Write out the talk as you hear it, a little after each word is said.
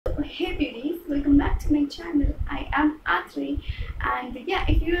Hey beauties, welcome back to my channel. I am Athri, and yeah,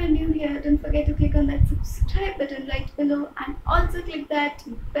 if you are new here, don't forget to click on that subscribe button right below and also click that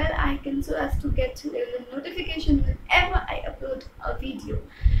bell icon so as to get a notification whenever I upload a video.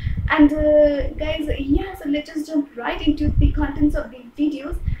 And guys, yeah, so let us jump right into the contents of the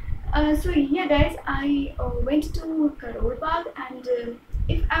videos. So yeah guys, I went to Karol Bagh, and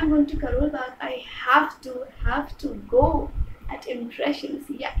if I'm going to Karol Bagh, I have to go at Impressions.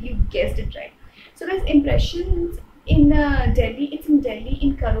 Yeah, you guessed it right. So guys, Impressions in Delhi. It's in Delhi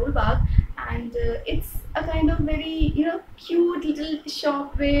in Karol Bagh, and it's a kind of very cute little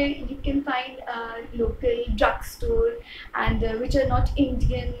shop where you can find a local drugstore and which are not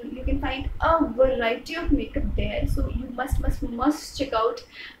Indian. You can find a variety of makeup there. So you must check out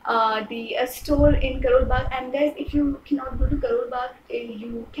the store in Karol Bagh. And guys, if you cannot go to Karol Bagh,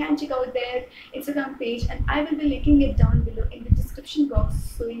 you can check out their Instagram page, and I will be linking it down below in the description box.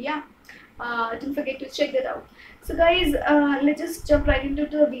 So yeah, don't forget to check that out. So guys, let's just jump right into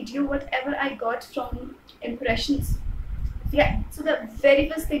the video, whatever I got from Impressions. Yeah, so the very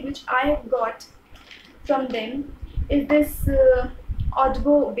first thing which I have got from them is this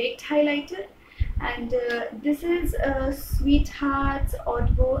Odbo baked highlighter, and this is Sweethearts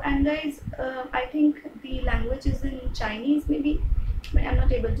Odbo. And guys, I think the language is in Chinese maybe, but I'm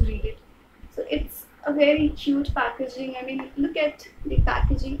not able to read it. So it's a very cute packaging. I mean, look at the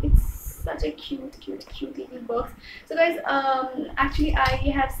packaging. It's such a cute little box. So guys, actually I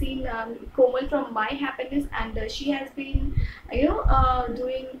have seen Komal from My Happiness, and she has been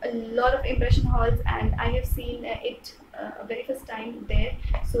doing a lot of impression hauls, and I have seen it very first time there.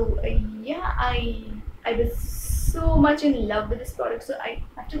 So yeah, I was so much in love with this product, so I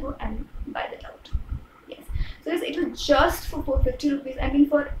have to go and buy that out. Yes, so guys, it was just for 450 rupees. I mean,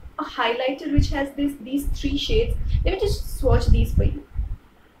 for a highlighter which has these three shades. Let me just swatch these for you.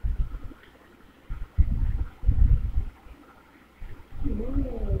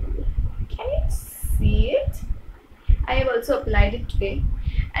 Ooh, can you see it? I have also applied it today.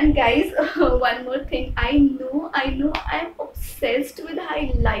 And guys, one more thing, I know I'm obsessed with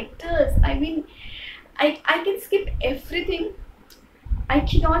highlighters. I mean, I can skip everything. I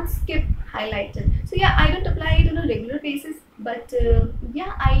cannot skip highlighter. So yeah, I don't apply it on a regular basis, but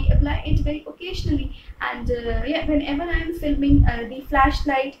yeah, I apply it very occasionally. And yeah, whenever I'm filming, the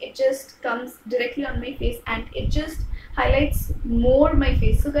flashlight, it just comes directly on my face and it just highlights more my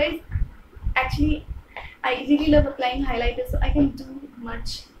face. So guys, actually I really love applying highlighters, so I can do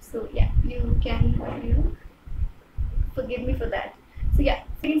much. So yeah, you can forgive me for that. So yeah,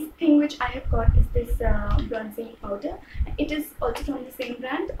 second thing which I have got is this bronzing powder. It is also from the same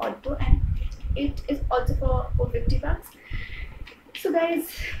brand, Odbo, and it is also for 450 bucks. So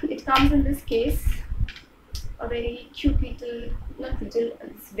guys, it comes in this case, a very cute little, not little,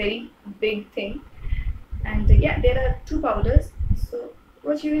 it's very big thing. And yeah, there are two powders. So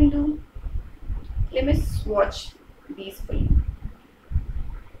what you can do, let me swatch these for you.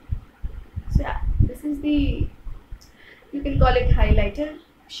 So yeah, this is the, you can call it highlighter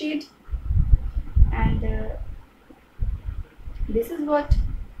shade, and this is what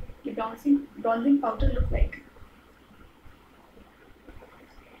the bronzing powder look like.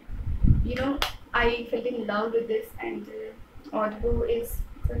 I fell in love with this, and Odbo is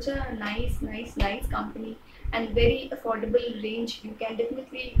such a nice company and very affordable range. You can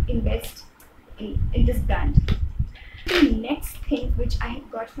definitely invest in this brand. The next thing which I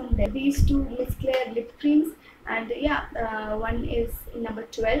have got from them, these two Miss Claire lip creams, and yeah, one is number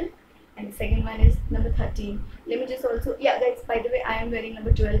 12 and the second one is number 13. Let me just also, yeah guys, by the way, I am wearing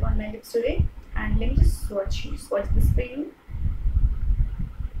number 12 on my lips today, and let me just swatch this for you.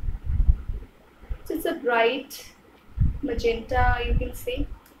 So it's a bright magenta, you can say.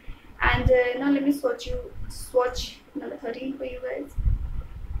 And now let me swatch number 13 for you guys.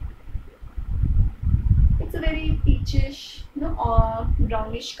 It's a very peachish, or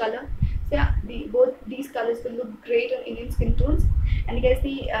brownish color. So yeah, both these colors will look great on Indian skin tones. And guys,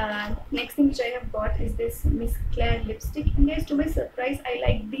 the next thing which I have got is this Miss Claire lipstick. And guys, to my surprise, I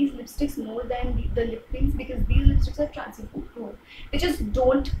like these lipsticks more than the lip creams, because these lipsticks are translucent. They just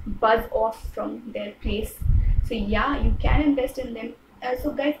don't buzz off from their place. So yeah, you can invest in them.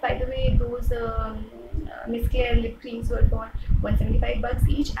 So guys, by the way, those Miss Claire lip creams were for 175 bucks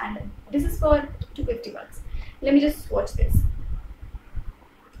each, and this is for 250 bucks. Let me just swatch this.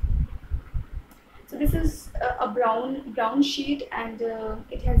 So this is a brown shade, and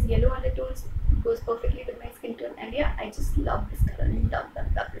it has yellow undertones. It goes perfectly with my skin tone, and yeah, I just love this color. Love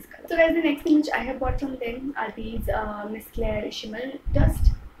this color. So guys, the next thing which I have bought from them are these Miss Claire shimmer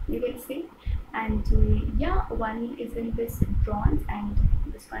dust. You can see, and yeah, one is in this bronze and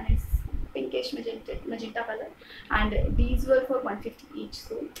This one is pinkish magenta color, and these were for 150 each.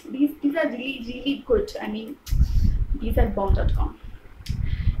 So these are really good. I mean, these are bomb.com.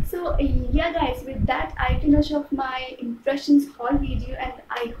 So yeah guys, with that I finish off my impressions haul video, and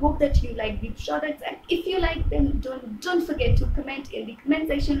I hope that you like these products, and if you like them, don't forget to comment in the comment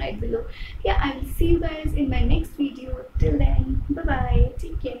section right below. Yeah, I will see you guys in my next video. Till then, bye bye,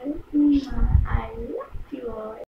 take care. I love